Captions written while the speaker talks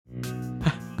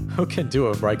Who can do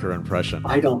a Riker impression?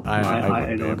 I don't know.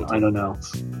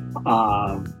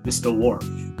 Mr. Worf.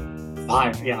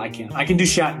 I can't. I can do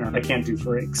Shatner. I can't do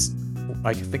Frakes.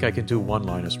 I think I can do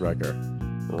one-liners, Riker.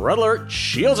 Red alert!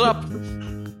 Shields up!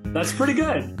 That's pretty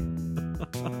good.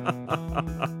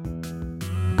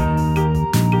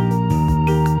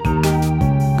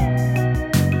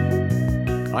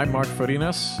 I'm Mark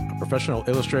Farinas, a professional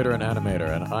illustrator and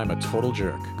animator, and I'm a total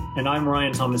jerk. And I'm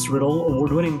Ryan Thomas Riddle,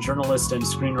 award-winning journalist and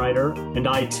screenwriter, and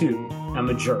I, too, am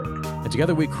a jerk. And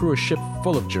together we crew a ship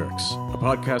full of jerks, a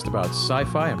podcast about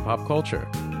sci-fi and pop culture.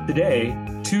 Today,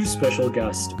 two special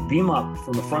guests beam up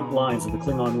from the front lines of the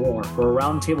Klingon War for a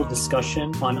roundtable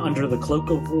discussion on Under the Cloak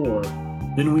of War.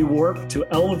 Then we warp to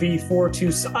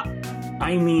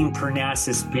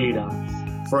Parnassus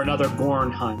Beta for another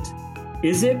Gorn Hunt.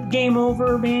 Is it game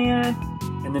over, man?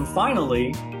 And then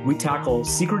finally, we tackle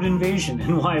Secret Invasion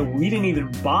and why we didn't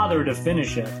even bother to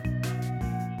finish it.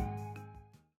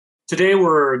 Today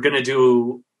we're going to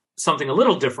do something a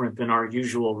little different than our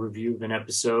usual review of an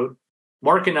episode.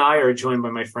 Mark and I are joined by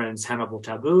my friends Hannibal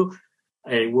Tabu,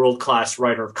 a world-class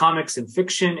writer of comics and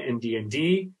fiction and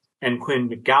D&D, and Quinn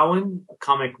McGowan, a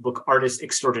comic book artist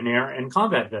extraordinaire and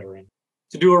combat veteran,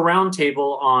 to do a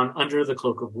roundtable on Under the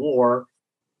Cloak of War.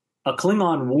 A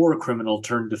Klingon war criminal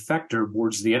turned defector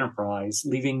boards the Enterprise,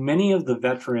 leaving many of the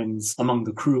veterans among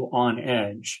the crew on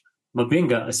edge.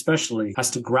 M'Benga especially has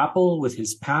to grapple with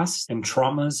his past and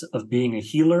traumas of being a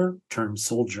healer turned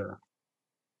soldier.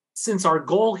 Since our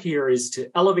goal here is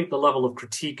to elevate the level of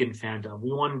critique in fandom,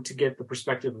 we wanted to get the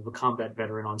perspective of a combat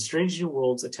veteran on Strange New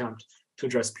Worlds' attempt to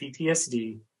address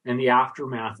PTSD and the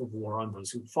aftermath of war on those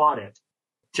who fought it.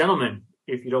 Gentlemen,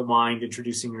 if you don't mind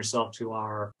introducing yourself to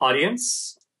our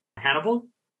audience. Hannibal?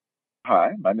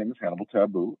 Hi, my name is Hannibal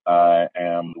Tabu. I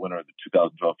am the winner of the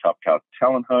 2012 Top Cow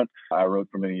Talent Hunt. I wrote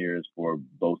for many years for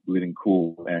both Bleeding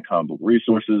Cool and Comic Book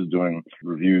Resources, doing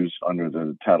reviews under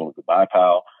the title of Goodbye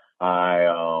Pal. I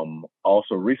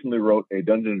also recently wrote a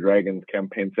Dungeons & Dragons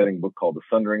campaign setting book called The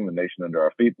Sundering, The Nation Under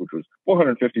Our Feet, which was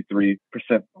 453%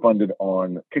 funded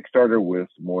on Kickstarter with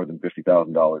more than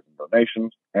 $50,000 in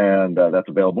donations. And that's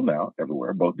available now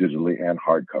everywhere, both digitally and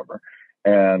hardcover.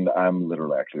 And I'm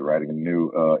literally actually writing a new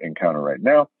encounter right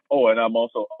now. Oh, and I'm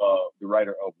also the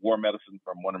writer of War Medicine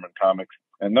from Wonderman Comics,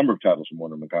 and a number of titles from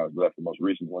Wonderman Comics, but that's the most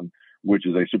recent one, which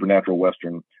is a supernatural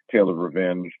Western tale of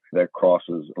revenge that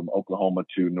crosses from Oklahoma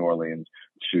to New Orleans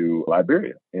to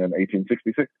Liberia in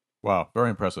 1866. Wow, very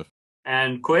impressive.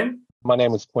 And Quinn? My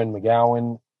name is Quinn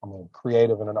McGowan. I'm a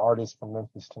creative and an artist from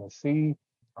Memphis, Tennessee.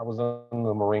 I was in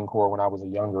the Marine Corps when I was a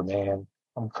younger man.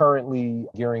 I'm currently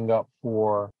gearing up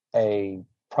for a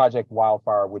Project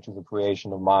Wildfire, which is a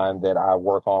creation of mine that I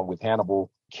work on with Hannibal,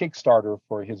 Kickstarter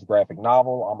for his graphic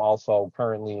novel. I'm also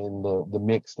currently in the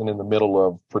mix and in the middle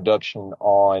of production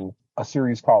on a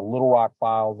series called Little Rock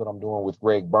Files that I'm doing with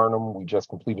Greg Burnham. We just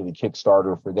completed a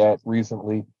Kickstarter for that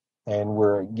recently, and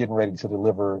we're getting ready to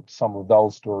deliver some of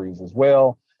those stories as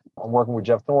well. I'm working with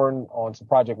Jeff Thorne on some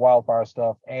Project Wildfire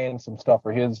stuff and some stuff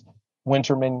for his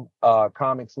Winterman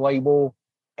Comics label.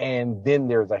 And then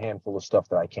there's a handful of stuff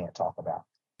that I can't talk about.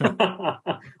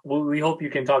 Well, we hope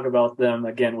you can talk about them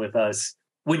again with us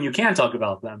when you can talk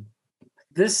about them.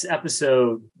 This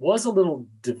episode was a little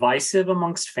divisive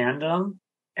amongst fandom.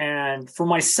 And for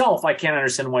myself, I can't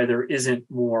understand why there isn't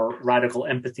more radical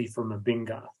empathy for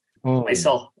M'Benga.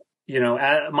 Myself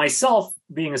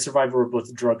being a survivor of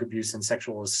both drug abuse and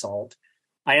sexual assault,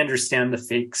 I understand the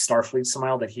fake Starfleet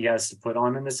smile that he has to put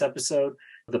on in this episode.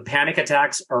 The panic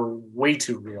attacks are way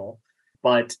too real.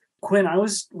 But Quinn, I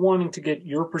was wanting to get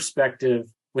your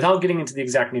perspective without getting into the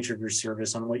exact nature of your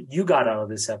service on what you got out of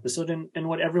this episode and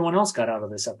what everyone else got out of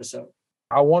this episode.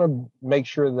 I want to make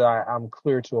sure that I'm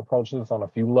clear to approach this on a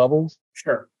few levels.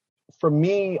 Sure. For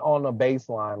me, on a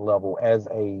baseline level, as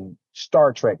a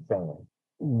Star Trek fan,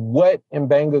 what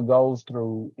M'Benga goes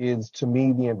through is, to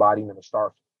me, the embodiment of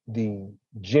Starfleet. The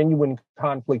genuine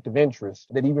conflict of interest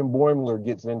that even Boimler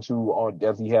gets into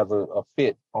as he has a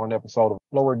fit on an episode of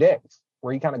Lower Decks,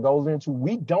 where he kind of goes into,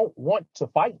 we don't want to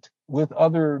fight with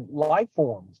other life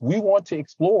forms. We want to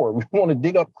explore. We want to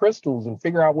dig up crystals and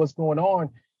figure out what's going on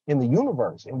in the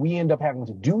universe. And we end up having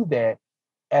to do that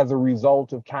as a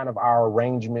result of kind of our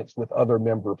arrangements with other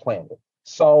member planets.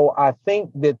 So I think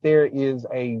that there is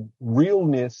a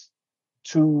realness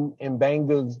to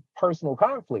M'Benga's personal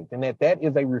conflict, and that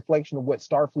is a reflection of what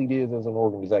Starfleet is as an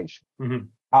organization. Mm-hmm.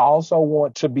 I also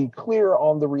want to be clear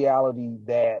on the reality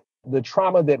that the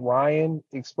trauma that Ryan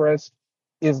expressed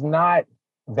is not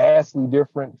vastly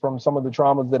different from some of the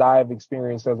traumas that I have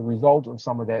experienced as a result of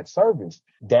some of that service,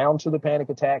 down to the panic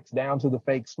attacks, down to the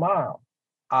fake smile.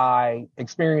 I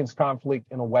experienced conflict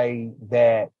in a way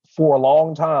that for a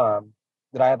long time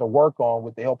that I had to work on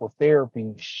with the help of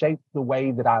therapy shaped the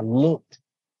way that I looked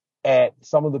at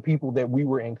some of the people that we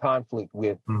were in conflict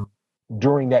with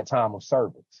during that time of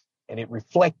service. And it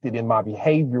reflected in my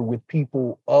behavior with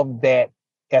people of that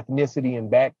ethnicity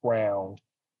and background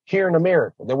here in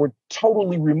America that were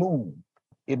totally removed.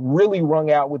 It really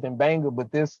rung out with M'Benga,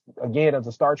 but this, again, as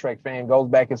a Star Trek fan, goes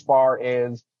back as far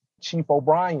as Chief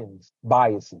O'Brien's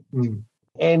biases.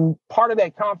 And part of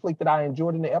that conflict that I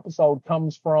enjoyed in the episode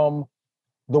comes from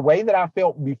the way that I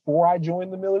felt before I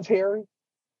joined the military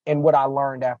and what I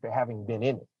learned after having been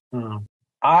in it.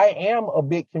 I am a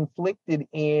bit conflicted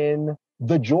in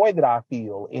the joy that I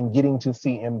feel in getting to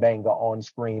see M'Benga on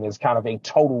screen as kind of a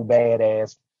total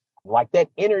badass. Like that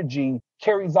energy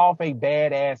carries off a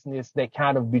badassness that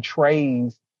kind of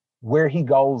betrays where he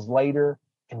goes later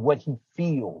and what he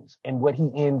feels and what he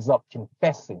ends up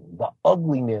confessing, the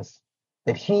ugliness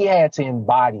that he had to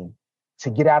embody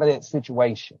to get out of that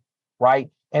situation,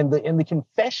 right? And the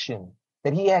confession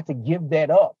that he had to give that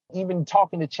up, even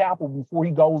talking to Chapel before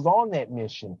he goes on that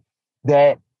mission,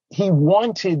 that he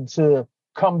wanted to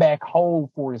come back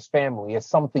whole for his family as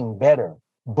something better.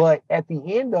 But at the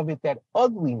end of it, that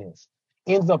ugliness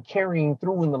ends up carrying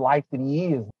through in the life that he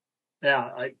is.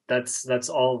 Yeah, that's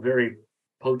all very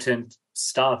potent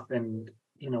stuff. And,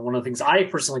 one of the things I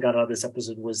personally got out of this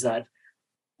episode was that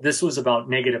this was about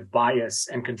negative bias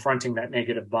and confronting that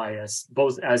negative bias,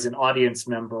 both as an audience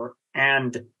member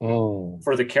and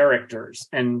for the characters.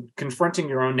 And confronting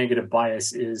your own negative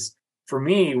bias is, for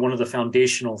me, one of the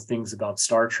foundational things about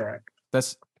Star Trek.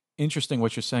 That's interesting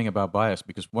what you're saying about bias,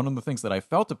 because one of the things that I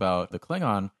felt about the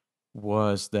Klingon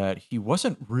was that he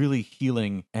wasn't really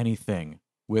healing anything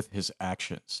with his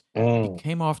actions. He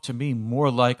came off to me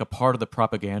more like a part of the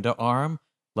propaganda arm,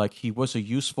 like he was a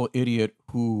useful idiot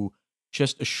who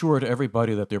just assured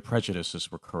everybody that their prejudices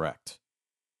were correct.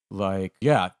 Like,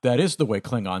 yeah, that is the way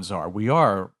Klingons are. We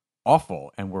are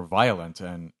awful and we're violent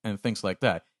and things like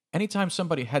that. Anytime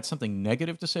somebody had something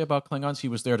negative to say about Klingons, he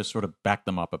was there to sort of back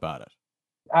them up about it.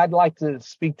 I'd like to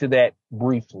speak to that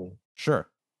briefly. Sure.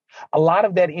 A lot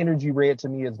of that energy read to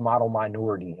me as model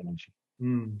minority energy.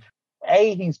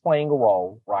 He's playing a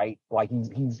role, right? Like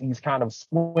he's kind of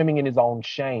swimming in his own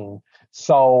shame.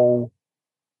 So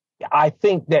I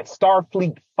think that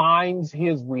Starfleet finds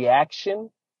his reaction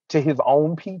to his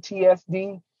own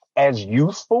PTSD as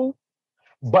useful,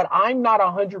 but I'm not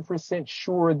 100%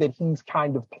 sure that he's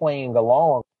kind of playing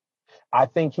along. I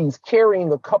think he's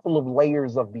carrying a couple of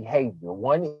layers of behavior.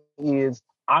 One is,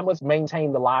 I must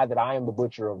maintain the lie that I am the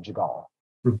butcher of Jagal.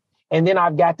 And then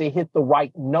I've got to hit the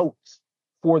right notes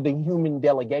for the human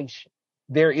delegation.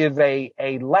 There is a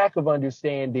lack of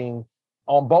understanding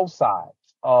on both sides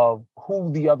of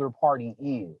who the other party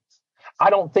is. I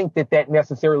don't think that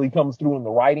necessarily comes through in the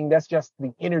writing. That's just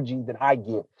the energy that I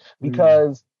get.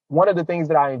 Because one of the things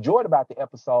that I enjoyed about the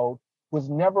episode was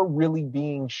never really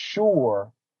being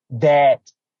sure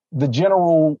that the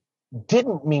general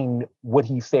didn't mean what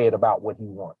he said about what he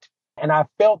wanted. And I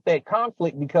felt that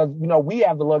conflict because, we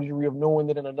have the luxury of knowing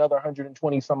that in another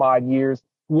 120 some odd years,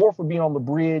 Worf will be on the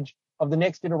bridge of the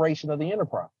next iteration of the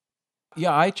Enterprise.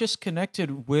 Yeah, I just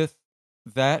connected with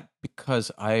that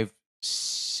because I've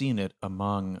seen it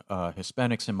among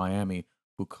Hispanics in Miami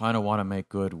who kind of want to make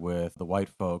good with the white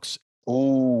folks.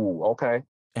 Ooh, okay.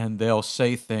 And they'll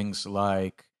say things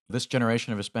like, this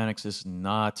generation of Hispanics is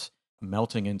not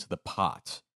melting into the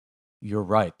pot. You're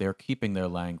right. They're keeping their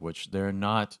language. They're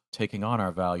not taking on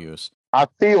our values. I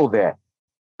feel that.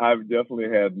 I've definitely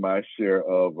had my share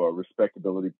of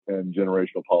respectability and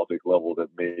generational politics leveled at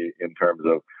me in terms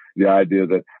of the idea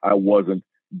that I wasn't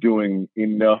doing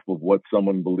enough of what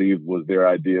someone believed was their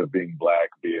idea of being Black,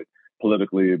 be it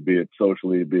politically, be it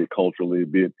socially, be it culturally,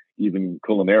 be it even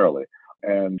culinarily,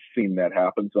 and seen that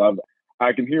happen. So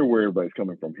I can hear where everybody's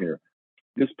coming from here.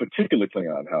 This particular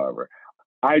Klingon, however,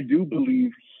 I do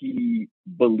believe he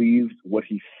believes what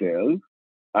he says.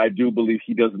 I do believe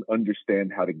he doesn't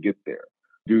understand how to get there.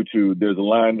 There's a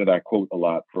line that I quote a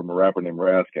lot from a rapper named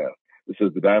Razcast that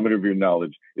says, the diameter of your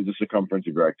knowledge is the circumference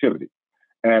of your activity.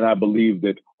 And I believe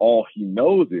that all he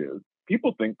knows is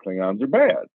people think Klingons are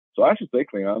bad. So I should say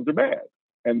Klingons are bad.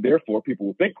 And therefore people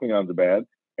will think Klingons are bad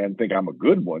and think I'm a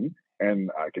good one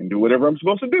and I can do whatever I'm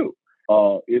supposed to do.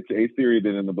 It's a theory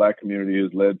that in the Black community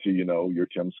has led to, your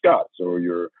Tim Scotts or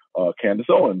your Candace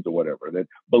Owens or whatever, that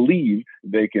believe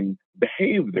they can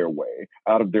behave their way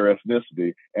out of their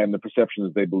ethnicity and the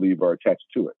perceptions they believe are attached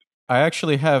to it. I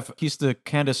actually have, he's the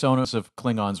Candace Owens of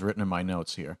Klingons written in my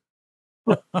notes here.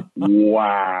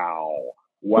 Wow.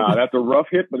 That's a rough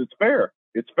hit, but it's fair.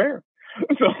 It's fair.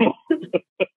 So,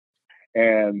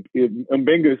 and if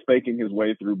Mbenga is faking his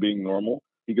way through being normal,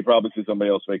 he could probably see somebody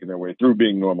else faking their way through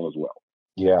being normal as well.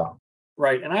 Yeah.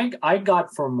 Right. And I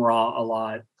got from Ra a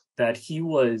lot that he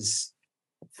was,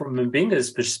 from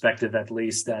Mbenga's perspective at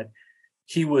least, that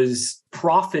he was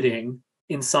profiting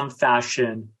in some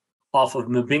fashion off of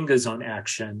Mbenga's own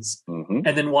actions and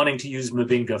then wanting to use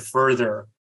Mbenga further.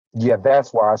 Yeah,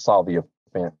 that's where I saw the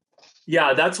offense.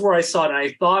 Yeah, that's where I saw it. And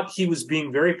I thought he was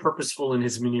being very purposeful in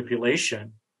his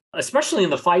manipulation, especially in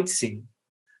the fight scene.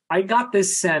 I got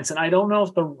this sense, and I don't know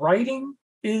if the writing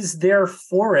is there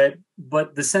for it,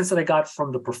 but the sense that I got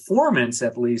from the performance,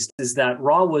 at least, is that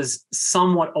Ra was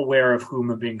somewhat aware of who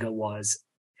Mbenga was.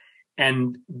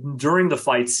 And during the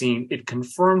fight scene, it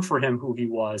confirmed for him who he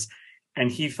was.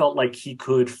 And he felt like he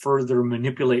could further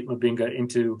manipulate Mbenga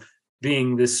into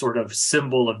being this sort of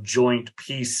symbol of joint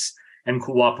peace and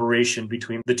cooperation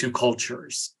between the two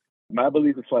cultures. My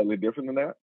belief is slightly different than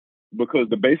that, because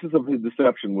the basis of his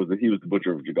deception was that he was the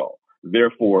Butcher of Jagal.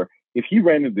 Therefore, if he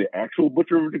ran into the actual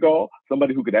Butcher of Jagal,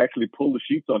 somebody who could actually pull the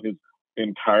sheets on his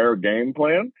entire game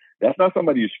plan, that's not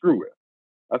somebody you screw with.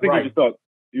 I think he just thought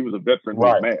he was a veteran who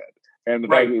was mad. And the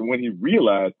fact that when he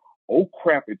realized, oh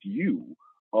crap, it's you,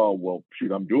 oh, well,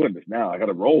 shoot, I'm doing this now, I got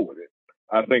to roll with it.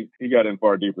 I think he got in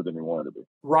far deeper than he wanted to be.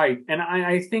 Right. And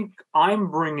I think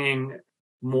I'm bringing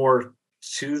more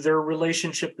to their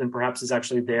relationship than perhaps is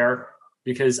actually there,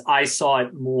 because I saw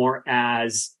it more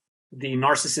as the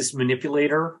narcissist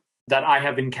manipulator that I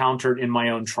have encountered in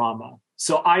my own trauma.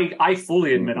 So I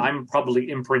fully admit I'm probably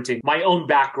imprinting my own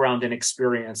background and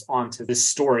experience onto this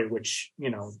story, which, you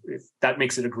know, that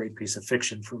makes it a great piece of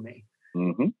fiction for me.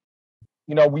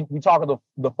 You know, we talk of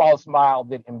the false smile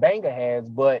that Mbenga has,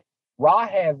 but Ra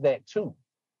has that too.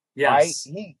 Yes.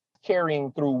 Right? He's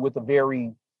carrying through with a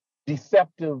very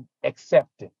deceptive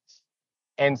acceptance.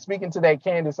 And speaking to that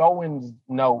Candace Owens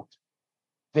note,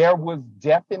 there was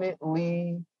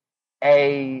definitely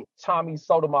a Tommy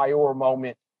Sotomayor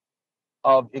moment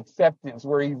of acceptance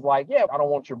where he's like, yeah, I don't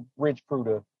want your rich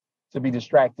crew to be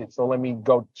distracted, so let me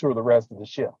go tour the rest of the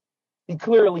ship. He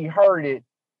clearly heard it,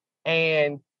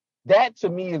 and that to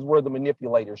me is where the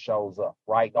manipulator shows up,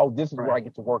 right? Oh, this is where I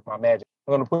get to work my magic.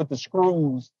 I'm going to put the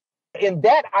screws. In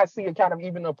that, I see a kind of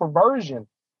even a perversion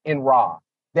in Ra,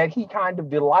 that he kind of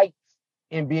delights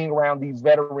in being around these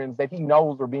veterans that he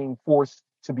knows are being forced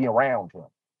to be around him.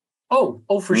 Oh,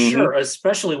 for sure.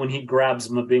 Especially when he grabs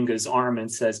Mbenga's arm and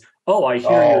says, oh, I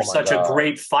hear you're such a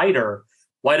great fighter.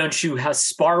 Why don't you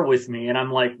spar with me? And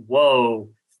I'm like, whoa.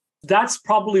 That's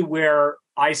probably where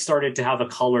I started to have a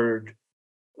colored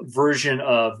version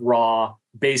of Ra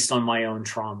based on my own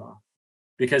trauma,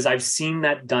 because I've seen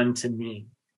that done to me.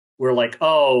 We're like,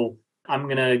 oh, I'm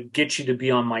going to get you to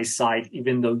be on my side,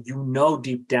 even though you know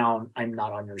deep down I'm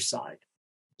not on your side.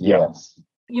 Yes.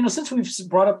 You know, since we've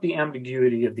brought up the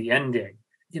ambiguity of the ending,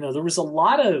 you know, there was a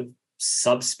lot of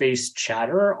subspace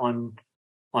chatter on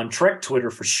Trek Twitter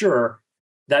for sure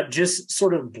that just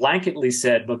sort of blanketly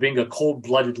said Mbenga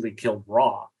cold-bloodedly killed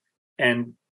Ra.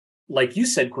 And like you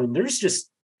said, Quinn, there's just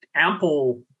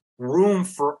ample room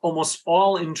for almost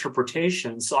all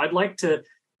interpretations. So I'd like to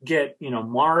get, you know,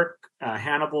 Mark,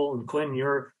 Hannibal, and Quinn,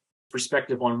 your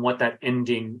perspective on what that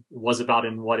ending was about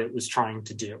and what it was trying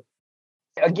to do.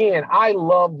 Again, I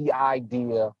love the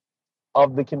idea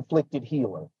of the conflicted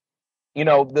healer. You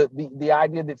know, the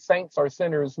idea that saints are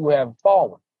sinners who have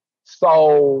fallen.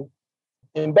 So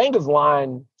Mbenga's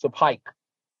line to Pike,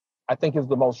 I think, is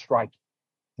the most striking,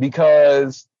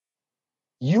 because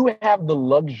you have the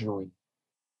luxury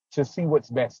to see what's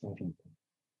best in people,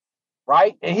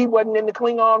 right? And he wasn't in the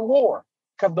Klingon War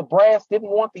because the brass didn't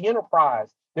want the Enterprise,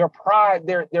 their pride,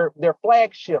 their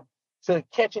flagship, to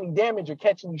catch any damage or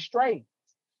catch any strays.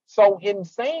 So in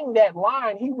saying that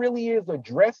line, he really is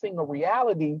addressing a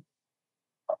reality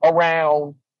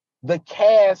around the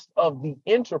cast of the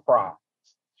Enterprise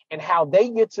and how they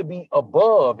get to be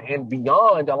above and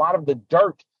beyond a lot of the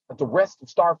dirt that the rest of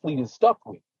Starfleet is stuck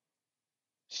with.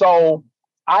 So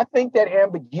I think that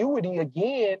ambiguity,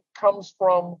 again, comes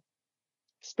from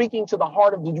speaking to the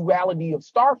heart of the duality of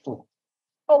Starfleet.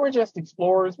 Oh, we're just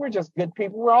explorers. We're just good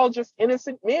people. We're all just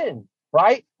innocent men,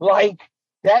 right? Like,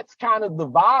 that's kind of the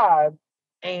vibe.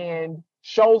 And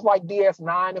shows like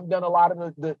DS9 have done a lot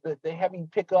of the heavy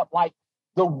pickup. Like,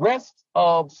 the rest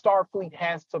of Starfleet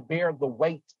has to bear the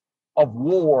weight of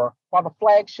war, while the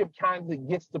flagship kind of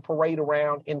gets to parade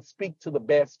around and speak to the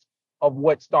best of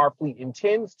what Starfleet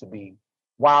intends to be,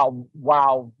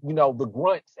 while you know, the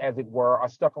grunts, as it were, are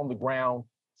stuck on the ground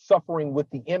suffering with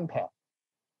the impact.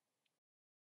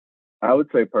 I would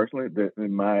say personally that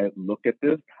in my look at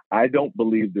this, I don't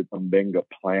believe that Mbenga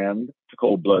planned to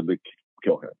cold-bloodedly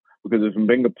kill him. Because if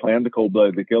Mbenga planned the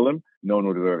cold-blooded to kill him, no one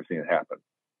would have ever seen it happen.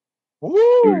 Woo!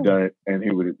 He would have done it, and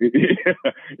he would have, he's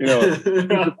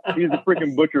a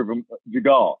freaking butcher from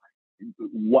Jagal.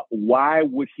 Why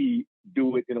would he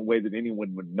do it in a way that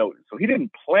anyone would notice? So he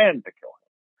didn't plan to kill him.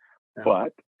 Yeah.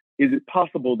 But is it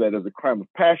possible that as a crime of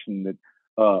passion that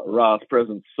Ra's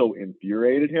presence so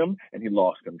infuriated him and he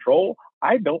lost control?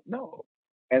 I don't know.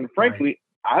 And frankly,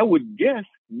 I would guess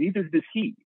neither does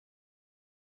he.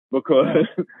 Because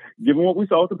given what we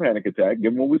saw with the panic attack,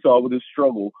 given what we saw with his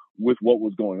struggle with what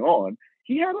was going on,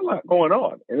 he had a lot going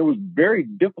on. And it was very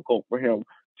difficult for him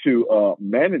to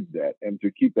manage that and to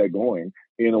keep that going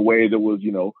in a way that was,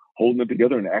 holding it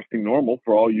together and acting normal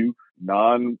for all you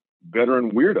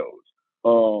non-veteran weirdos.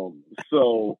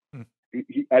 So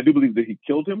I do believe that he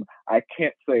killed him. I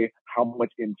can't say how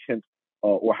much intent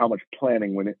or how much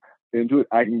planning went into it.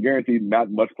 I can guarantee not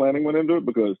much planning went into it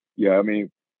because,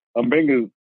 Mbenga,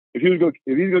 if he's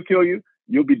gonna kill you,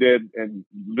 you'll be dead, and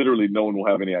literally no one will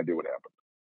have any idea what happened.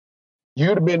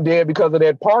 You'd have been dead because of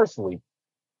that parsley.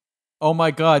 Oh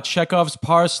my God, Chekhov's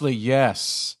parsley,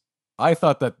 yes. I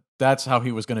thought that's how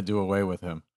he was going to do away with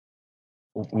him.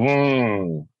 Oh,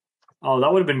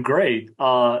 that would have been great.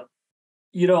 I'm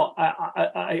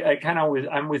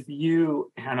with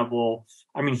you, Hannibal.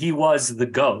 I mean, he was the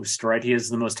ghost, right? He has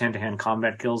the most hand-to-hand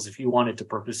combat kills. If he wanted to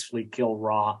purposefully kill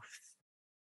Ra,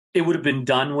 it would have been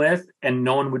done with, and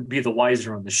no one would be the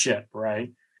wiser on the ship,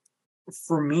 right?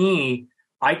 For me,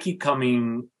 I keep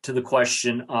coming to the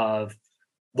question of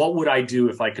what would I do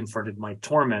if I confronted my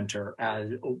tormentor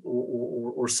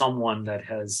or someone that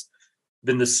has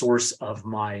been the source of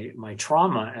my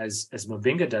trauma as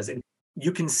Mbenga does. And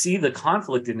you can see the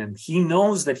conflict in him. He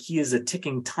knows that he is a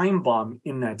ticking time bomb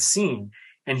in that scene,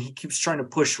 and he keeps trying to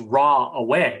push Ra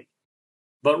away,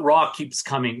 but Ra keeps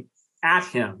coming at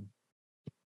him.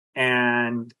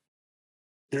 And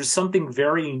there's something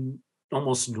very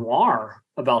almost noir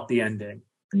about the ending.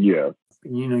 Yeah.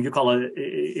 You call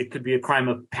it could be a crime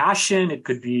of passion. It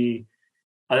could be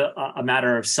a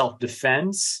matter of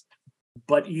self-defense.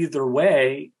 But either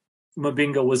way,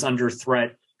 Mbenga was under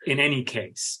threat in any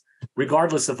case,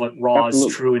 regardless of what Ra's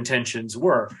true intentions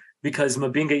were. Because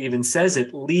Mbenga even says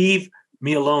it, leave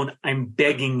me alone. I'm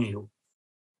begging you.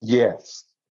 Yes.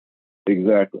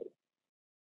 Exactly.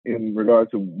 In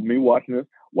regard to me watching this,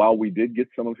 while we did get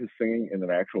some of his singing in an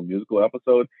actual musical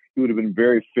episode, he would have been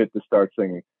very fit to start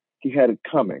singing. He had it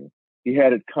coming. He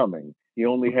had it coming. He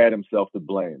only had himself to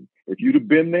blame. If you'd have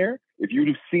been there, if you'd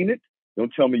have seen it,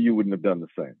 don't tell me you wouldn't have done the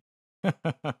same.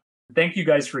 Thank you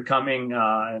guys for coming,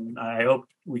 and I hope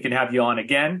we can have you on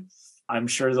again. I'm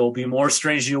sure there'll be more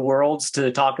Strange New Worlds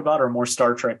to talk about or more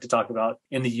Star Trek to talk about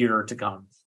in the year to come.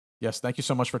 Yes, thank you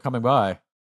so much for coming by.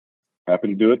 Happy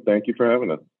to do it. Thank you for having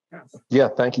us. Yeah,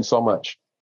 thank you so much.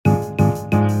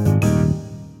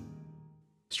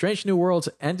 Strange New Worlds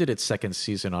ended its second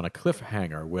season on a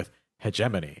cliffhanger with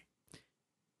hegemony.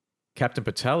 Captain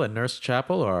Patel and Nurse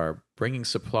Chapel are bringing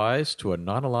supplies to a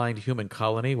non-aligned human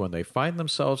colony when they find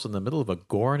themselves in the middle of a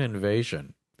Gorn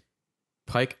invasion.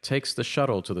 Pike takes the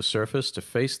shuttle to the surface to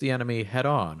face the enemy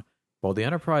head-on, while the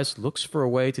Enterprise looks for a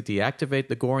way to deactivate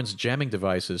the Gorn's jamming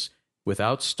devices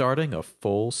without starting a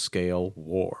full-scale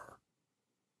war.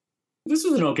 This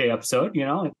was an okay episode,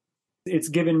 It's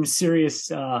given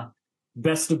serious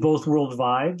best of both world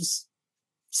vibes.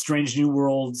 Strange New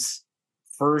Worlds'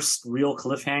 first real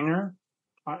cliffhanger.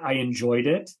 I enjoyed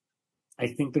it. I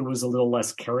think there was a little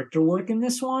less character work in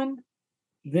this one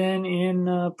than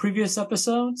in previous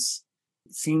episodes.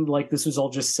 It seemed like this was all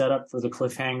just set up for the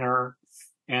cliffhanger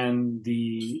and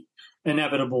the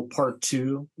inevitable part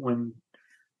 2 when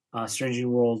Strange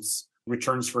New Worlds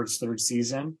returns for its third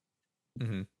season.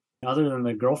 Mm-hmm. Other than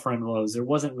the girlfriend woes, there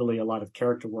wasn't really a lot of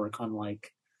character work,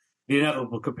 unlike the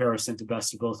inevitable comparison to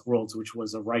Best of Both Worlds, which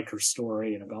was a Riker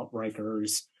story and about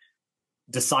Riker's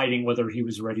deciding whether he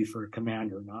was ready for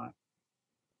command or not.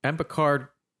 And Picard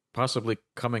possibly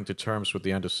coming to terms with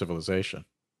the end of civilization.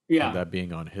 Yeah. And that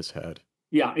being on his head.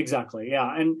 Yeah, exactly.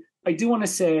 Yeah. And I do want to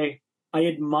say I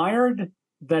admired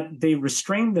that they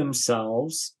restrained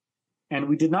themselves and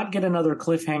we did not get another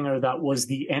cliffhanger that was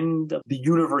the end of the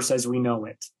universe as we know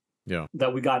it. Yeah.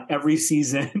 That we got every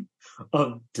season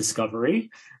of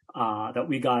Discovery, that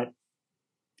we got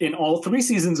in all 3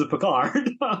 seasons of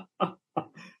Picard.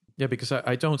 Yeah, because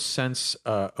I don't sense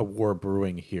a war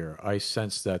brewing here. I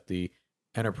sense that the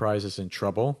Enterprise is in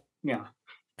trouble. Yeah.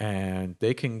 And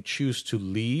they can choose to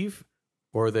leave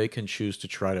or they can choose to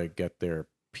try to get their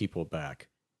people back.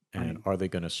 And are they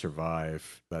going to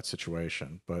survive that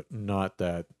situation? But not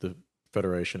that the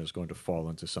Federation is going to fall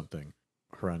into something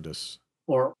horrendous.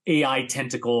 Or AI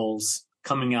tentacles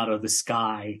coming out of the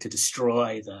sky to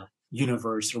destroy the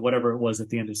universe or whatever it was at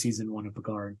the end of season 1 of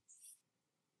Picard.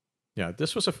 Yeah,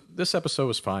 this episode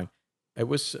was fine. It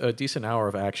was a decent hour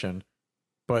of action,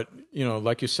 but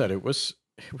like you said, it was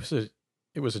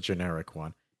a generic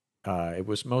one. It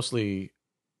was mostly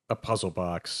a puzzle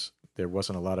box. There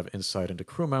wasn't a lot of insight into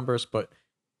crew members, but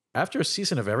after a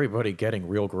season of everybody getting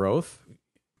real growth,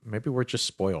 maybe we're just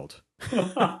spoiled.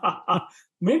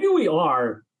 Maybe we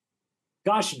are.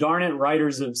 Gosh darn it,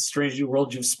 writers of Strange New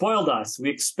Worlds, you've spoiled us. We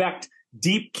expect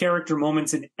deep character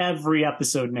moments in every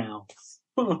episode now.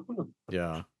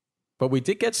 Yeah. But we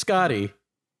did get Scotty,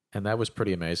 and that was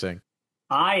pretty amazing.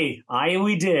 Aye,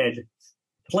 we did.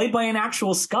 Played by an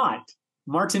actual Scot,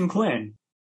 Martin Quinn.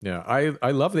 Yeah,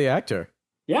 I love the actor.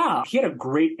 Yeah, he had a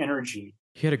great energy.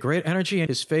 He had a great energy, and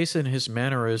his face and his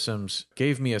mannerisms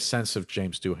gave me a sense of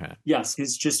James Doohan. Yes,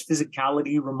 his just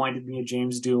physicality reminded me of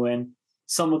James Doohan.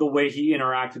 Some of the way he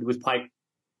interacted with Pike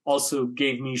also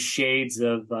gave me shades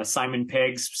of Simon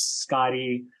Pegg's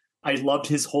Scotty. I loved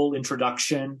his whole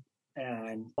introduction.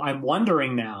 And I'm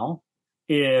wondering now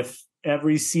if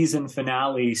every season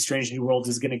finale, Strange New Worlds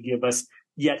is going to give us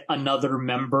yet another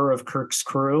member of Kirk's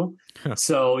crew.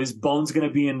 So is Bones going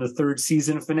to be in the 3rd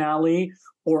season finale?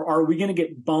 Or are we going to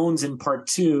get Bones in part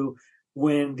 2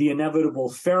 when the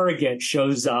inevitable Farragut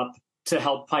shows up to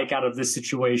help Pike out of this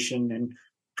situation and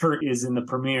Kirk is in the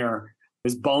premiere?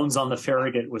 Is Bones on the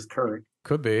Farragut with Kirk?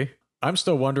 Could be. I'm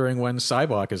still wondering when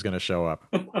Cybok is going to show up.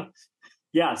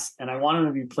 Yes, and I want him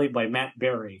to be played by Matt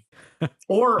Berry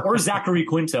or Zachary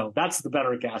Quinto. That's the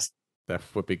better cast. That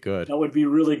would be good. That would be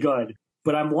really good.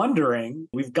 But I'm wondering,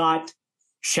 we've got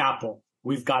Chapel,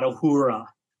 we've got Uhura,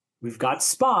 we've got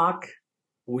Spock,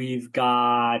 we've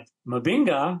got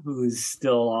Mabinga, who's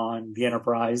still on the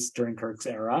Enterprise during Kirk's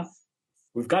era.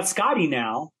 We've got Scotty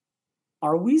now.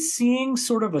 Are we seeing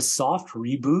sort of a soft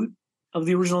reboot of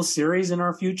the original series in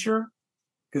our future?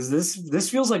 Because this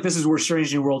feels like this is where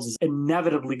Strange New Worlds is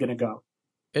inevitably going to go.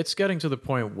 It's getting to the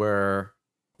point where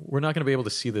we're not going to be able to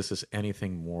see this as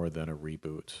anything more than a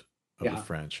reboot of the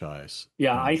franchise.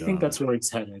 Yeah, and I think that's where it's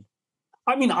headed.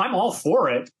 I mean, I'm all for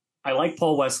it. I like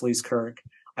Paul Wesley's Kirk.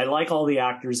 I like all the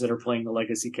actors that are playing the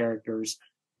legacy characters.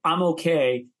 I'm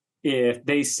okay if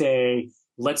they say,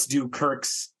 let's do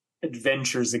Kirk's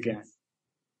adventures again.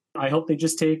 I hope they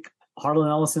just take Harlan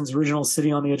Ellison's original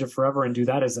City on the Edge of Forever and do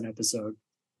that as an episode.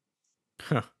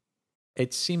 Huh.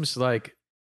 It seems like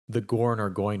the Gorn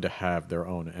are going to have their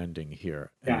own ending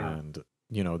here. Yeah. And,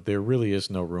 there really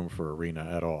is no room for Arena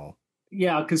at all.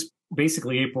 Yeah, because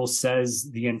basically April says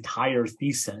the entire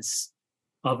thesis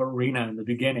of Arena in the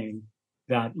beginning,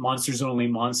 that monsters are only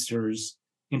monsters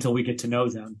until we get to know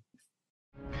them.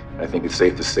 I think it's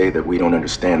safe to say that we don't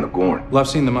understand the Gorn. Well, I've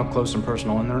seen them up close and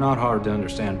personal, and they're not hard to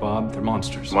understand, Bob. They're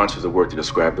monsters. Monsters are a word to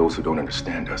describe those who don't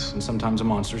understand us. And sometimes a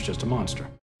monster's just a monster.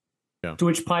 Yeah. To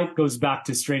which Pike goes back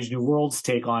to Strange New Worlds'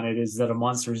 take on it, is that a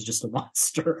monster is just a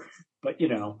monster. But,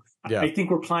 I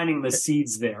think we're planting the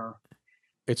seeds there.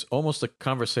 It's almost a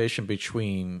conversation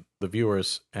between the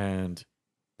viewers and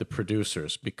the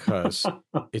producers, because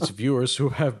it's viewers who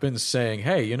have been saying,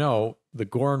 hey, the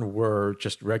Gorn were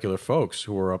just regular folks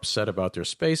who were upset about their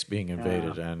space being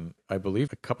invaded. Yeah. And I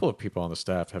believe a couple of people on the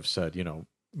staff have said,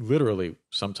 literally,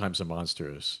 sometimes a monster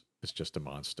is just a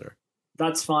monster.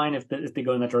 That's fine if they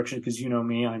go in that direction, because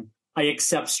me, I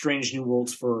accept Strange New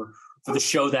Worlds for the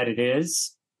show that it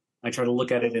is. I try to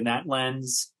look at it in that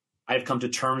lens. I've come to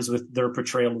terms with their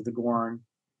portrayal of the Gorn.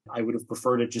 I would have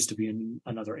preferred it just to be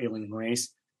another alien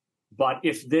race. But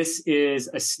if this is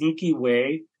a sneaky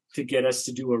way to get us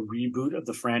to do a reboot of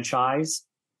the franchise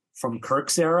from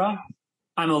Kirk's era,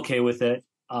 I'm okay with it.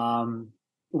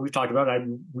 We've talked about it.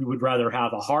 We would rather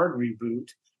have a hard reboot,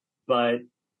 but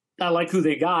I like who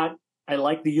they got. I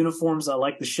like the uniforms. I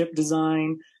like the ship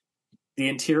design, the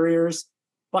interiors.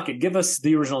 Fuck it, give us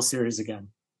the original series again.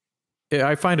 Yeah,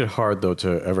 I find it hard, though,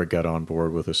 to ever get on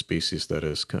board with a species that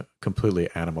is completely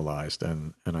animalized.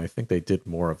 And I think they did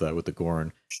more of that with the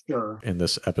Gorn. Sure. In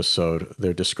this episode.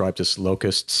 They're described as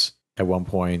locusts at one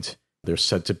point. They're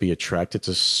said to be attracted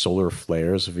to solar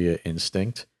flares via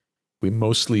instinct. We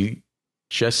mostly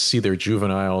just see their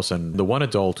juveniles, and the one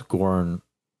adult Gorn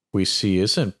we see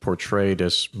isn't portrayed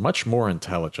as much more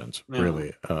intelligent,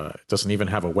 really. It doesn't even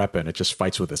have a weapon. It just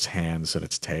fights with its hands and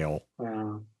its tail.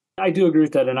 Yeah. I do agree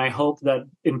with that, and I hope that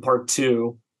in part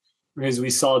 2, because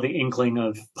we saw the inkling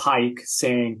of Pike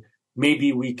saying,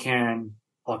 maybe we can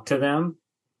talk to them.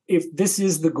 If this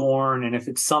is the Gorn, and if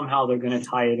it's somehow they're going to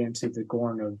tie it into the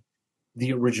Gorn of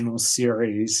the original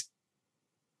series,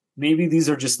 maybe these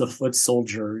are just the foot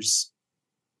soldiers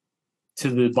to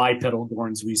the bipedal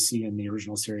Gorns we see in the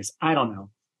original series. I don't know.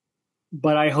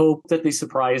 But I hope that they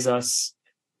surprise us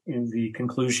in the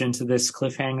conclusion to this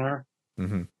cliffhanger,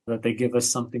 that they give us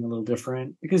something a little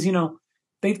different. Because,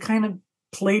 they've kind of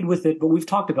played with it, but we've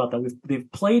talked about that.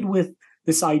 They've played with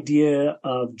this idea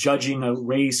of judging a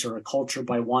race or a culture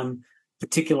by one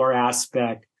particular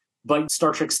aspect, but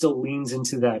Star Trek still leans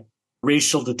into that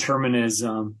racial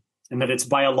determinism and that it's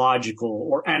biological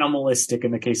or animalistic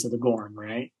in the case of the Gorn,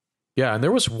 right? Yeah, and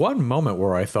there was one moment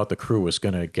where I thought the crew was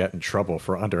going to get in trouble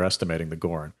for underestimating the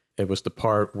Gorn. It was the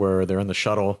part where they're in the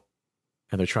shuttle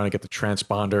and they're trying to get the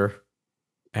transponder,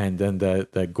 and then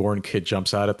that Gorn kid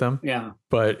jumps out at them. Yeah.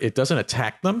 But it doesn't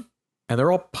attack them, and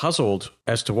they're all puzzled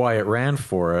as to why it ran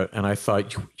for it. And I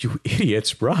thought, you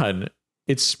idiots, run.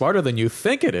 It's smarter than you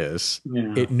think it is.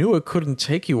 Yeah. It knew it couldn't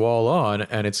take you all on,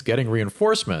 and it's getting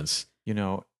reinforcements.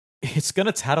 It's going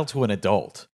to tattle to an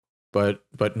adult. But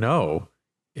no.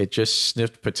 It just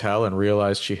sniffed Patel and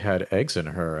realized she had eggs in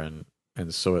her, and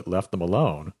so it left them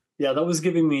alone. Yeah, that was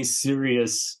giving me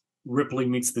serious Ripley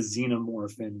meets the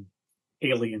Xenomorph in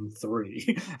Alien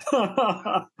 3.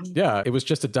 Yeah, it was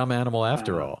just a dumb animal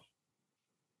after all.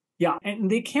 Yeah, and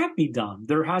they can't be dumb.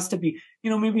 There has to be,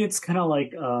 maybe it's kind of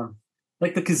like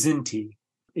the Kazinti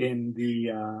in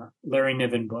the Larry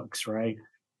Niven books, right?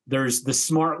 There's the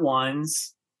smart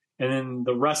ones, and then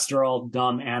the rest are all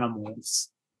dumb animals.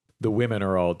 The women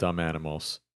are all dumb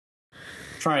animals.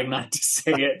 Trying not to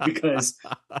say it because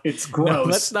it's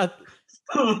gross. No,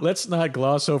 let's not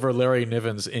gloss over Larry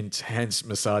Niven's intense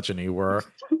misogyny, where,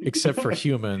 except for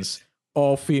humans,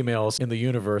 all females in the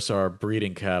universe are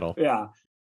breeding cattle. Yeah.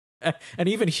 And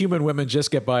even human women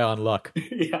just get by on luck.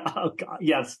 Yeah. Oh God.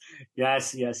 Yes.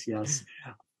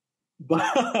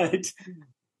 But,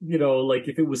 like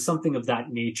if it was something of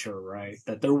that nature, right?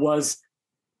 That there was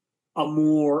a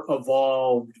more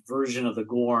evolved version of the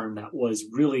Gorn that was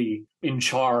really in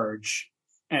charge,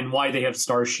 and why they have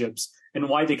starships and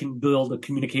why they can build a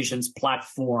communications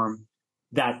platform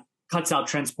that cuts out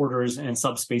transporters and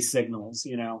subspace signals.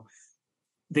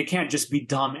 They can't just be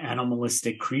dumb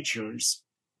animalistic creatures,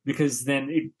 because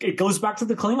then it goes back to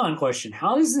the Klingon question.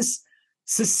 How does this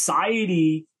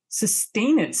society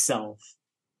sustain itself?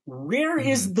 Where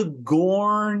is the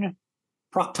Gorn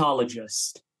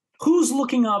proctologist? Who's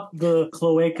looking up the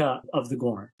cloaca of the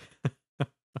Gorn?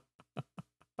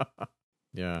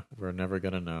 Yeah, we're never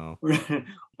going to know.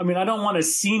 I mean, I don't want a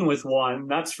scene with one,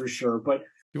 that's for sure. But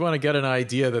you want to get an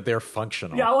idea that they're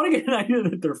functional. Yeah, I want to get an idea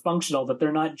that they're functional, that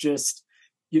they're not just,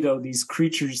 these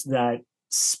creatures that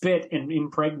spit and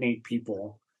impregnate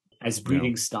people as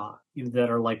breeding stock,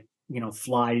 that are like,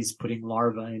 flies putting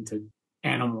larvae into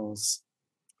animals.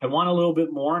 I want a little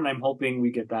bit more, and I'm hoping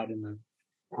we get that in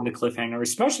the cliffhanger,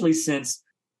 especially since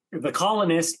the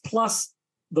colonists plus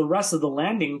the rest of the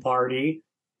landing party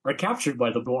are captured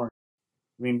by the Gorn.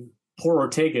 I mean, poor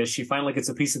Ortega, she finally gets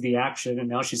a piece of the action, and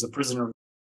now she's a prisoner.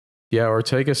 Yeah,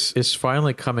 Ortega is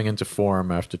finally coming into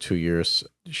form after 2 years.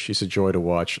 She's a joy to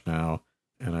watch now,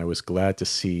 and I was glad to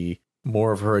see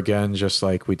more of her again, just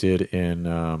like we did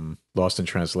in Lost in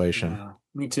Translation. Yeah,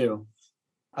 me too.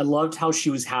 I loved how she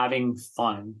was having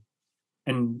fun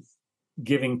and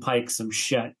giving Pike some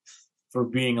shit for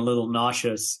being a little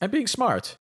nauseous. And being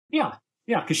smart. Yeah,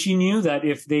 because she knew that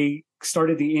if they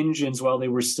started the engines while they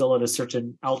were still at a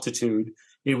certain altitude,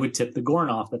 it would tip the Gorn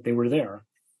off that they were there.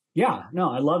 Yeah,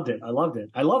 no, I loved it. I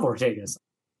love Ortega's.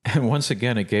 And once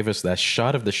again, it gave us that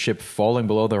shot of the ship falling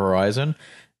below the horizon,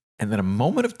 and then a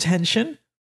moment of tension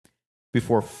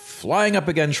before flying up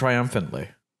again triumphantly.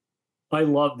 I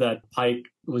love that Pike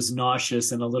was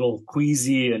nauseous and a little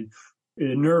queasy and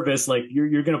nervous, like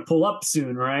you're gonna pull up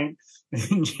soon, right?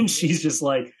 And she's just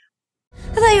like,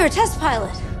 I thought you were a test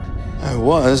pilot. I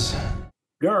was.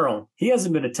 Girl, he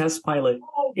hasn't been a test pilot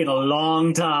in a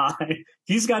long time.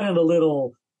 He's gotten a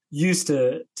little used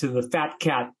to the fat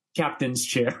cat captain's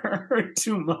chair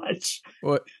too much.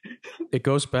 Well, it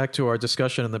goes back to our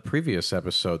discussion in the previous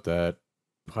episode that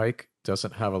Pike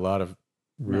doesn't have a lot of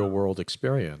real world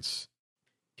experience.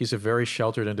 He's a very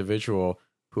sheltered individual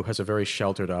who has a very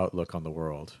sheltered outlook on the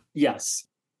world. Yes.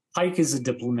 Pike is a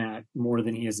diplomat more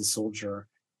than he is a soldier.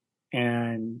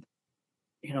 And,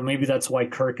 maybe that's why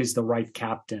Kirk is the right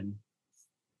captain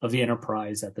of the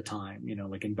Enterprise at the time,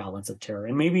 like in Balance of Terror,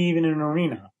 and maybe even in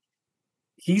Arena.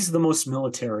 He's the most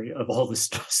military of all the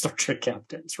Star Trek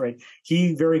captains, right?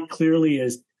 He very clearly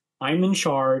is, I'm in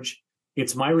charge.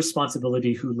 It's my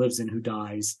responsibility who lives and who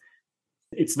dies.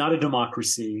 It's not a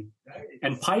democracy.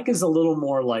 And Pike is a little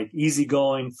more like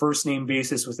easygoing, first name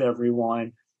basis with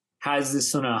everyone, has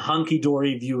this sort of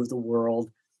hunky-dory view of the world,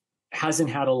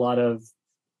 hasn't had a lot of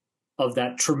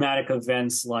that traumatic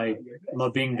events like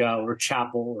Mabinga or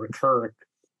Chapel or Kirk.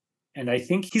 And I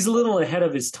think he's a little ahead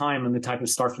of his time in the type of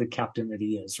Starfleet captain that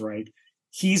he is, right?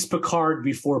 He's Picard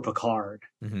before Picard.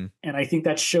 Mm-hmm. And I think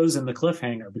that shows in the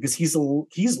cliffhanger because he's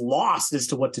lost as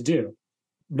to what to do.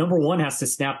 Number one has to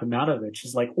snap him out of it.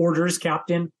 She's like, orders,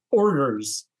 Captain,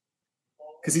 orders.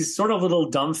 Because he's sort of a little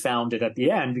dumbfounded at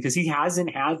the end because he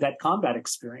hasn't had that combat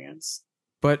experience.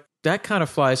 But that kind of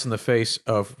flies in the face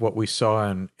of what we saw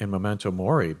in Memento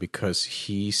Mori because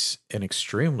he's an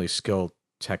extremely skilled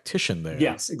tactician there.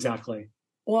 Yes, exactly.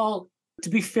 Well, to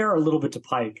be fair a little bit to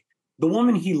Pike, the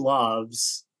woman he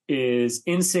loves is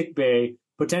in sick bay,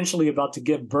 potentially about to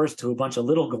give birth to a bunch of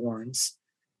little Gorns.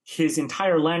 His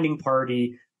entire landing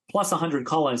party, plus 100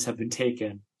 colonists, have been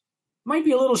taken. Might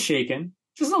be a little shaken,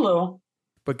 just a little.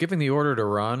 But giving the order to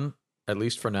run, at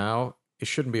least for now, it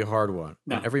shouldn't be a hard one.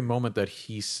 No. And every moment that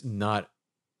he's not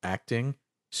acting,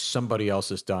 somebody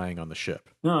else is dying on the ship.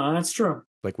 No, that's true.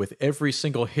 Like with every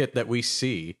single hit that we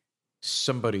see,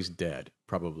 somebody's dead,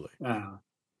 probably.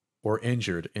 Or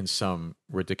injured in some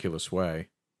ridiculous way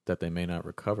that they may not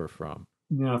recover from.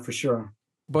 Yeah, for sure.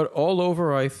 But all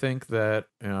over, I think that,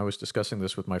 and I was discussing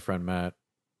this with my friend Matt,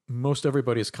 most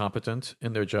everybody is competent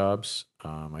in their jobs.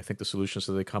 I think the solutions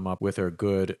that they come up with are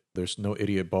good. There's no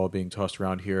idiot ball being tossed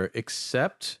around here,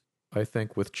 except, I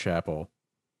think, with Chapel,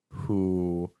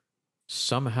 who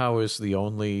somehow is the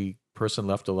only person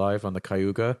left alive on the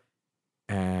Cayuga,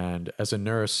 and as a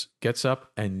nurse, gets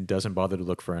up and doesn't bother to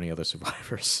look for any other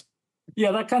survivors.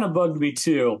 Yeah, that kind of bugged me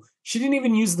too. She didn't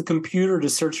even use the computer to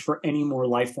search for any more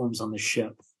life forms on the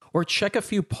ship. Or check a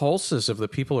few pulses of the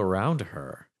people around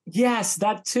her. Yes,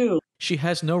 that too. She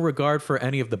has no regard for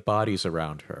any of the bodies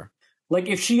around her. Like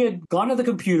if she had gone to the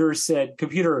computer, said,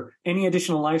 computer, any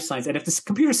additional life signs? And if the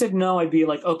computer said no, I'd be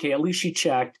like, okay, at least she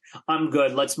checked. I'm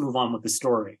good. Let's move on with the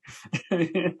story.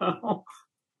 You know?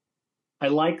 I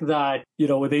like that, you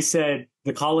know, when they said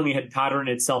the colony had patterned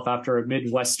itself after a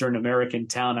Midwestern American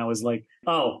town, I was like,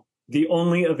 oh, the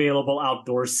only available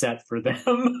outdoor set for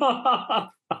them.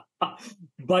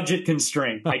 Budget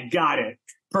constraint. I got it.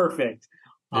 Perfect.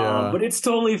 Yeah. But it's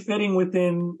totally fitting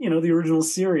within, you know, the original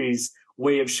series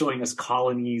way of showing us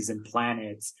colonies and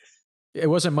planets. It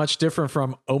wasn't much different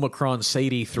from Omicron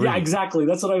Sadie 3. Yeah, exactly.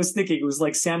 That's what I was thinking. It was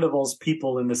like Sandoval's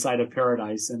people in the side of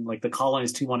paradise and like the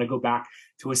colonists who want to go back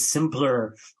to a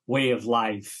simpler way of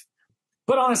life.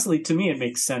 But honestly, to me, it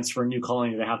makes sense for a new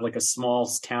colony to have like a small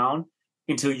town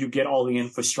until you get all the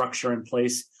infrastructure in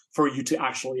place for you to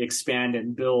actually expand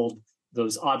and build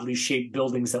those oddly shaped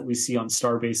buildings that we see on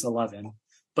Starbase 11.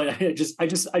 But I just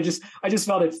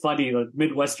found it funny, the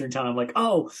Midwestern town. I'm like,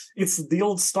 oh, it's the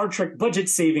old Star Trek budget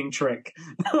saving trick.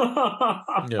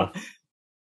 Yeah.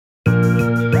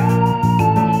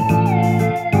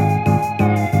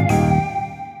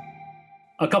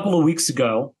 A couple of weeks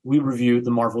ago, we reviewed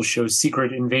the Marvel show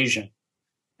Secret Invasion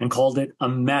and called it a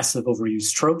mess of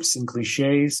overused tropes and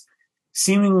cliches,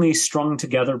 seemingly strung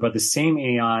together by the same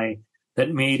AI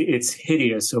that made its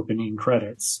hideous opening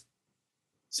credits.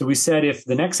 So we said if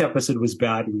the next episode was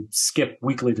bad, we'd skip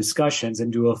weekly discussions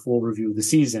and do a full review of the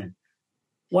season.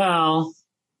 Well,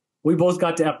 we both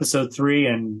got to episode 3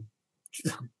 and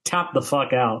tapped the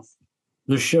fuck out.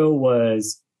 The show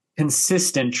was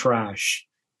consistent trash.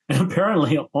 And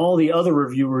apparently all the other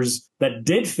reviewers that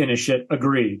did finish it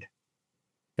agreed.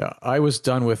 Yeah, I was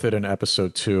done with it in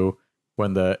episode 2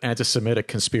 when the anti-Semitic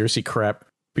conspiracy crap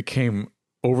became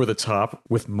over the top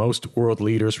with most world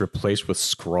leaders replaced with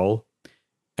Skrull.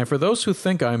 And for those who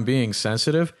think I'm being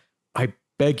sensitive, I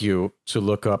beg you to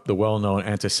look up the well-known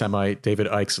anti-Semite David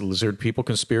Icke's lizard people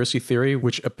conspiracy theory,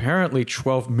 which apparently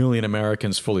 12 million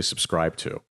Americans fully subscribe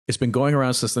to. It's been going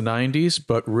around since the 90s,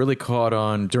 but really caught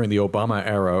on during the Obama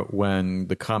era when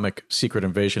the comic Secret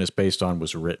Invasion is based on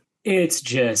was written. It's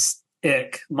just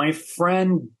ick. My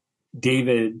friend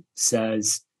David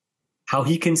says how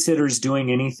he considers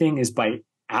doing anything is by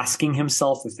asking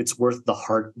himself if it's worth the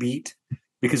heartbeat,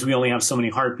 because we only have so many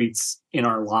heartbeats in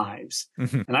our lives.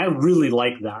 Mm-hmm. And I really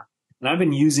like that. And I've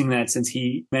been using that since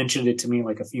he mentioned it to me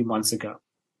like a few months ago.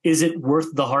 Is it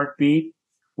worth the heartbeat?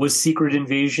 Was Secret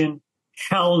Invasion?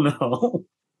 Hell no.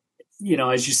 You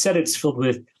know, as you said, it's filled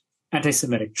with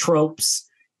anti-Semitic tropes.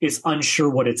 It's unsure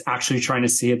what it's actually trying to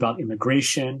say about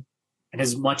immigration. And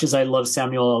as much as I love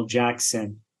Samuel L.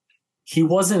 Jackson, he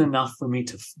wasn't enough for me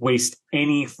to waste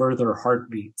any further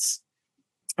heartbeats.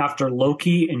 After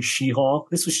Loki and She-Hulk,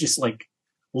 this was just like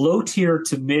low tier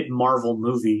to mid Marvel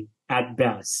movie at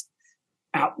best.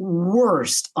 At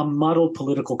worst, a muddled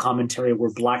political commentary where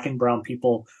black and brown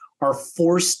people are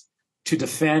forced to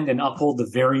defend and uphold the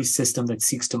very system that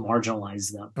seeks to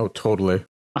marginalize them. Oh, totally.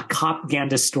 A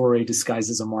propaganda story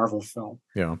disguised as a Marvel film.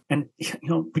 Yeah. And, you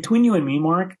know, between you and me,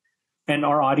 Mark, and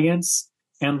our audience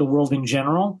and the world in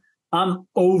general. I'm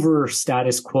over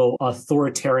status quo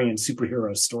authoritarian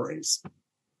superhero stories.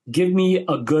 Give me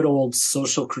a good old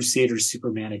social crusader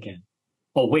Superman again.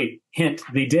 Oh, wait, hint,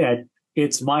 they did.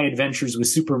 It's My Adventures with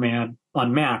Superman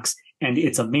on Max, and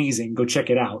it's amazing. Go check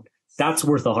it out. That's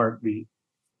worth a heartbeat.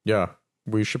 Yeah,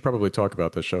 we should probably talk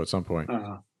about this show at some point.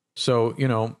 So,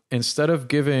 instead of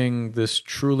giving this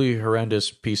truly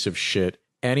horrendous piece of shit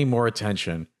any more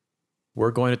attention,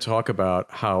 we're going to talk about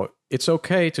how it's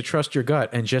okay to trust your gut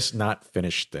and just not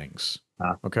finish things.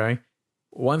 Okay?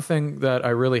 One thing that I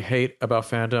really hate about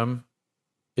fandom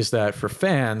is that for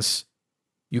fans,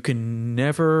 you can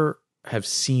never have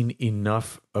seen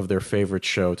enough of their favorite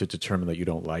show to determine that you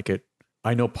don't like it.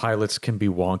 I know pilots can be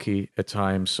wonky at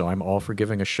times, so I'm all for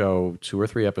giving a show 2 or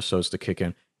 3 episodes to kick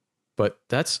in. But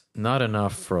that's not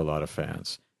enough for a lot of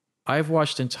fans. I've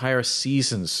watched entire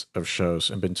seasons of shows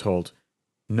and been told,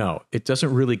 no, it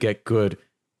doesn't really get good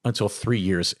until 3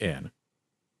 years in.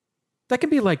 That can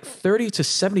be like 30 to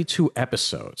 72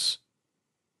 episodes.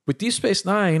 With Deep Space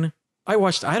Nine, I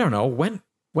watched, I don't know, when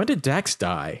did Dax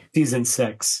die? Season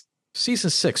 6. Season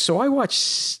 6. So I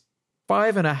watched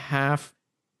 5.5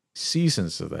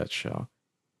 seasons of that show.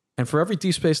 And for every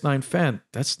Deep Space Nine fan,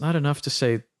 that's not enough to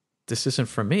say, this isn't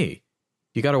for me.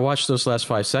 You got to watch those last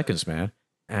 5 seconds, man.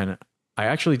 And I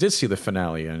actually did see the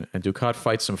finale, and Dukat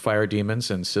fights some fire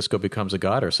demons, and Cisco becomes a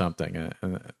god or something.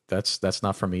 And that's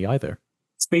not for me either.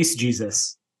 Space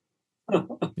Jesus.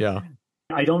 Yeah.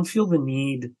 I don't feel the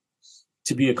need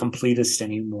to be a completist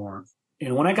anymore.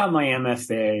 And when I got my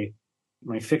MFA,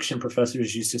 my fiction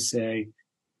professors used to say,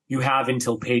 you have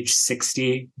until page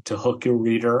 60 to hook your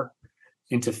reader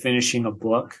into finishing a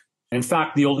book. In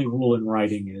fact, the only rule in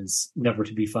writing is never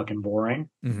to be fucking boring,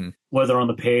 whether on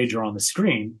the page or on the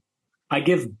screen. I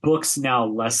give books now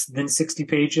less than 60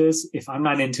 pages. If I'm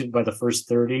not into it by the first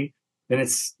 30, then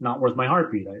it's not worth my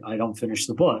heartbeat. I don't finish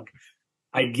the book.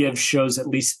 I give shows at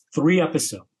least 3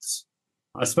 episodes,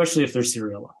 especially if they're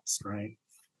serialized, right?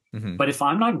 But if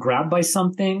I'm not grabbed by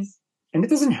something, and it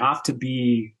doesn't have to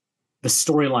be the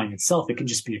storyline itself, it can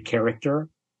just be a character,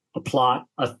 a plot,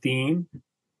 a theme,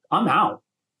 I'm out.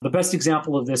 The best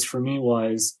example of this for me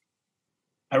was,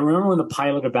 I remember when the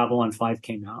pilot of Babylon 5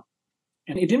 came out,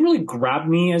 and it didn't really grab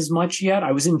me as much yet.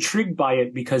 I was intrigued by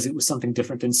it because it was something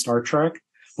different than Star Trek.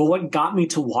 But what got me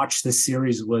to watch the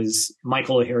series was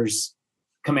Michael O'Hare's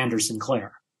Commander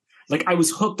Sinclair. Like, I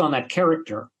was hooked on that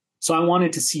character. So I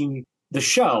wanted to see the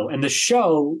show. And the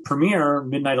show premiere,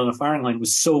 Midnight on the Firing Line,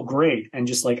 was so great. And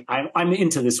just like, I'm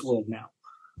into this world now.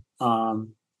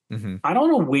 I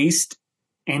don't want to waste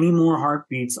any more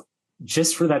heartbeats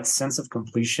just for that sense of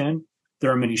completion.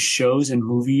 There are many shows and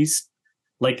movies,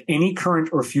 like any current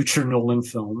or future Nolan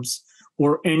films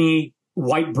or any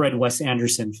white bread Wes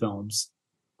Anderson films,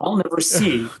 I'll never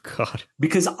see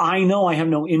because I know I have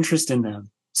no interest in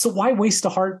them. So why waste a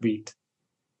heartbeat?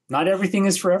 Not everything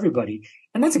is for everybody.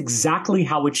 And that's exactly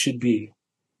how it should be.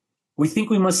 We think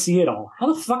we must see it all.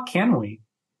 How the fuck can we?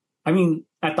 I mean,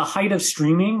 at the height of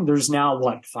streaming, there's now,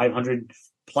 500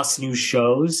 plus new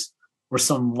shows or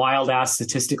some wild ass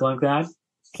statistic like that,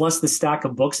 plus the stack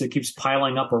of books that keeps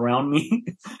piling up around me.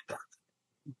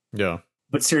 Yeah.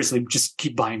 But seriously, just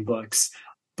keep buying books.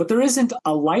 But there isn't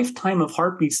a lifetime of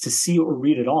heartbeats to see or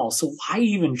read at all. So why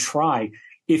even try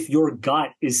if your gut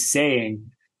is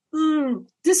saying,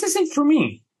 this isn't for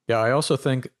me? Yeah, I also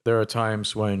think there are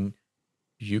times when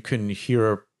you can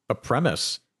hear a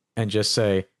premise and just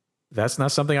say, that's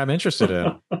not something I'm interested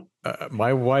in.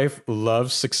 My wife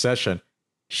loves Succession.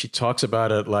 She talks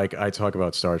about it like I talk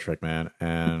about Star Trek, man.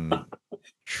 And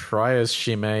try as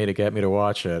she may to get me to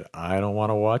watch it, I don't want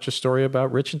to watch a story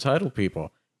about rich entitled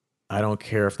people. I don't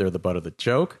care if they're the butt of the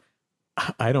joke.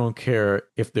 I don't care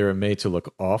if they're made to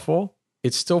look awful.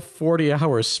 It's still 40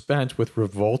 hours spent with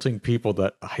revolting people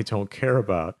that I don't care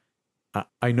about.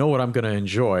 I know what I'm going to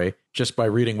enjoy just by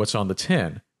reading what's on the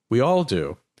tin. We all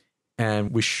do.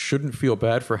 And we shouldn't feel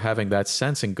bad for having that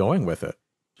sense and going with it.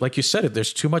 Like you said,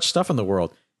 there's too much stuff in the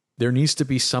world. There needs to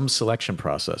be some selection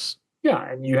process. Yeah,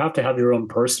 and you have to have your own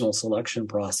personal selection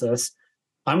process.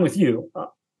 I'm with you.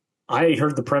 I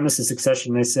heard the premise of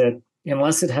Succession. They said,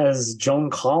 unless it has Joan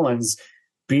Collins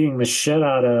beating the shit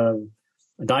out of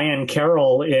Diane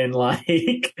Carroll in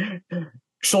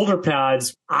shoulder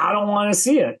pads, I don't want to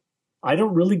see it. I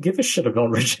don't really give a shit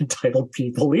about rich entitled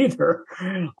people either.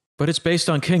 But it's based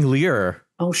on King Lear.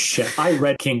 Oh, shit. I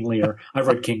read King Lear. I've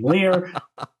read King Lear.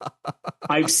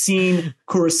 I've seen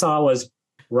Kurosawa's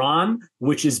Ran,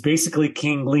 which is basically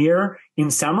King Lear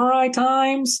in samurai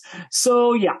times.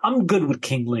 So, yeah, I'm good with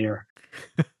King Lear.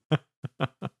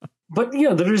 But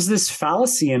there's this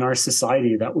fallacy in our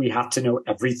society that we have to know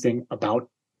everything about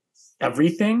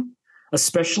everything,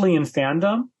 especially in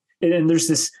fandom. And there's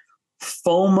this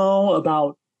FOMO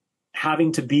about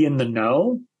having to be in the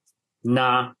know.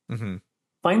 Nah. Mm-hmm.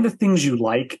 Find the things you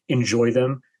like, enjoy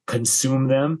them, consume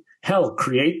them, hell,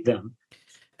 create them.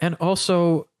 And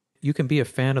also, you can be a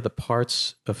fan of the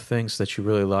parts of things that you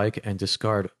really like and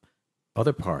discard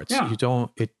other parts. Yeah.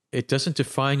 It doesn't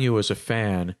define you as a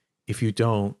fan if you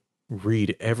don't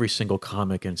read every single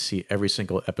comic and see every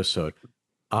single episode.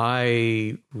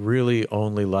 I really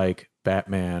only like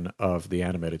Batman of the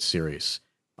animated series.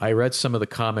 I read some of the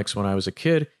comics when I was a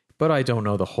kid, but I don't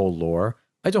know the whole lore.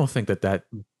 I don't think that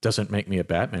doesn't make me a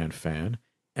Batman fan.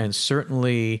 And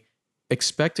certainly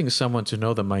expecting someone to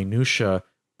know the minutia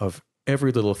of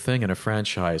every little thing in a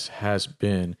franchise has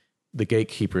been the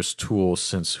gatekeeper's tool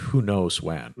since who knows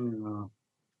when.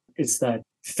 It's that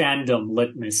fandom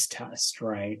litmus test,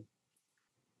 right?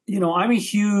 I'm a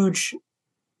huge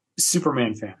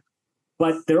Superman fan,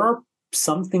 but there are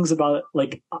some things about it.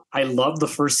 Like, I love the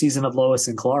first season of Lois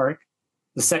and Clark.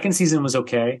 The second season was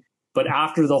okay, but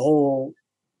after the whole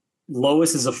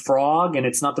Lois is a frog and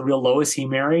it's not the real Lois he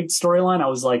married storyline, I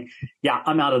was like, yeah,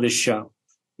 I'm out of this show.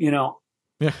 Yeah.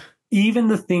 Even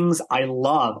the things I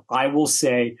love, I will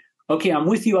say, okay, I'm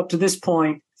with you up to this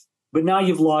point, but now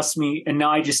you've lost me, and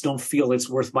now I just don't feel it's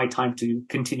worth my time to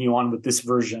continue on with this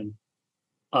version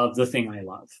of the thing I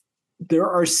love. There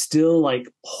are still I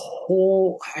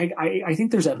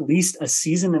think there's at least a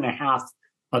season and a half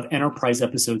of Enterprise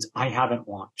episodes I haven't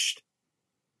watched.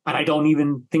 And I don't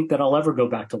even think that I'll ever go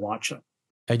back to watch them.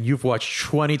 And you've watched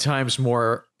 20 times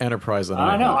more Enterprise than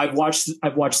I know. have.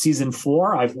 I've watched season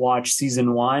 4. I've watched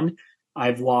season 1.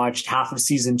 I've watched half of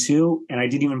season 2, and I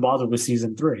didn't even bother with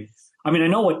season 3. I mean, I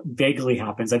know what vaguely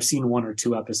happens. I've seen 1 or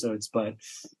 2 episodes, but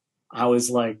I was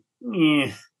like,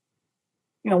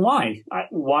 why?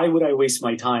 Why would I waste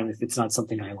my time if it's not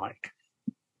something I like?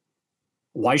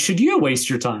 Why should you waste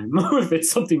your time if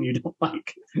it's something you don't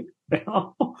like?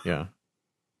 Yeah.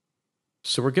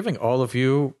 So we're giving all of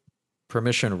you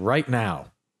permission right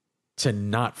now to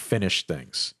not finish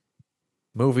things.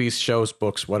 Movies, shows,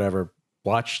 books, whatever.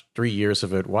 Watch 3 years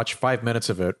of it. Watch 5 minutes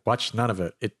of it. Watch none of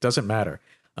it. It doesn't matter.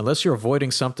 Unless you're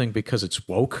avoiding something because it's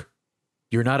woke,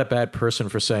 you're not a bad person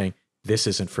for saying, this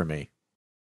isn't for me.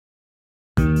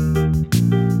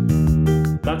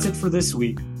 That's it for this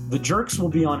week. The Jerks will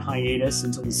be on hiatus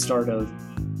until the start of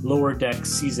Lower Deck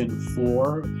Season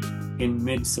 4 in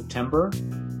mid-September.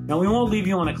 Now, we won't leave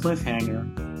you on a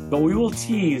cliffhanger, but we will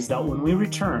tease that when we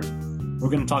return, we're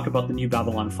going to talk about the new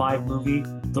Babylon 5 movie,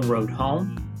 The Road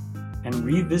Home, and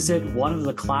revisit one of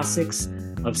the classics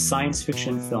of science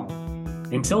fiction film.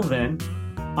 Until then,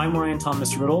 I'm Ryan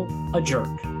Thomas Riddle, a jerk.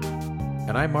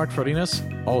 And I'm Mark Frodinas,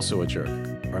 also a jerk.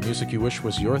 Our Music You Wish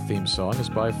Was Your Theme song is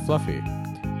by Fluffy.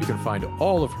 You can find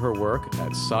all of her work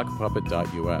at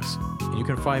sockpuppet.us. And you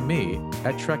can find me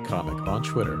at Trek Comic on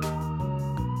Twitter.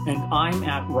 And I'm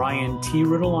at Ryan T.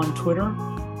 Riddle on Twitter.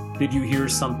 Did you hear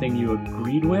something you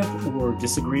agreed with or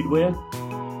disagreed with?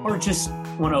 Or just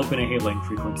want to open a hailing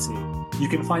frequency? You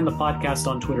can find the podcast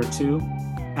on Twitter too,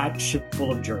 at Ship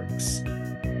Full of Jerks.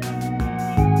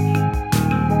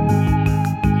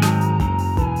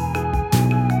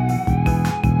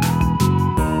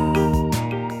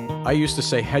 I used to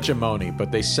say hegemony,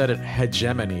 but they said it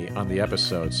hegemony on the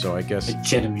episode, so I guess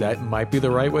that might be the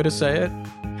right way to say it.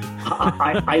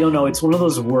 I don't know. It's one of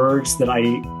those words that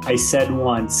I said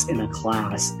once in a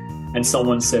class, and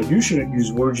someone said, you shouldn't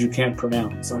use words you can't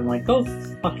pronounce. I'm like, go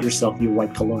fuck yourself, you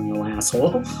white colonial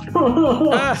asshole.